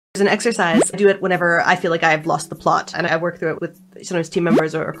As an exercise, I do it whenever I feel like I've lost the plot, and I work through it with sometimes team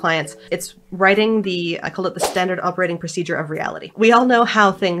members or clients. It's writing I call it the standard operating procedure of reality. We all know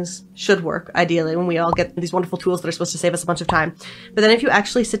how things should work, ideally, when we all get these wonderful tools that are supposed to save us a bunch of time. But then if you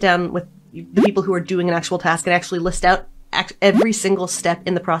actually sit down with the people who are doing an actual task and actually list out every single step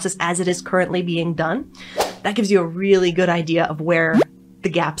in the process as it is currently being done, that gives you a really good idea of where the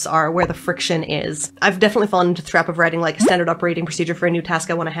gaps are, where the friction is. I've definitely fallen into the trap of writing like a standard operating procedure for a new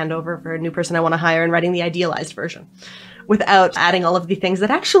task I want to hand over, for a new person I want to hire, and writing the idealized version without adding all of the things that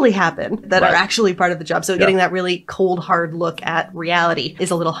actually happen, that are actually part of the job. So getting that really cold, hard look at reality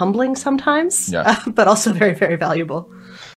is a little humbling sometimes, but also very, very valuable.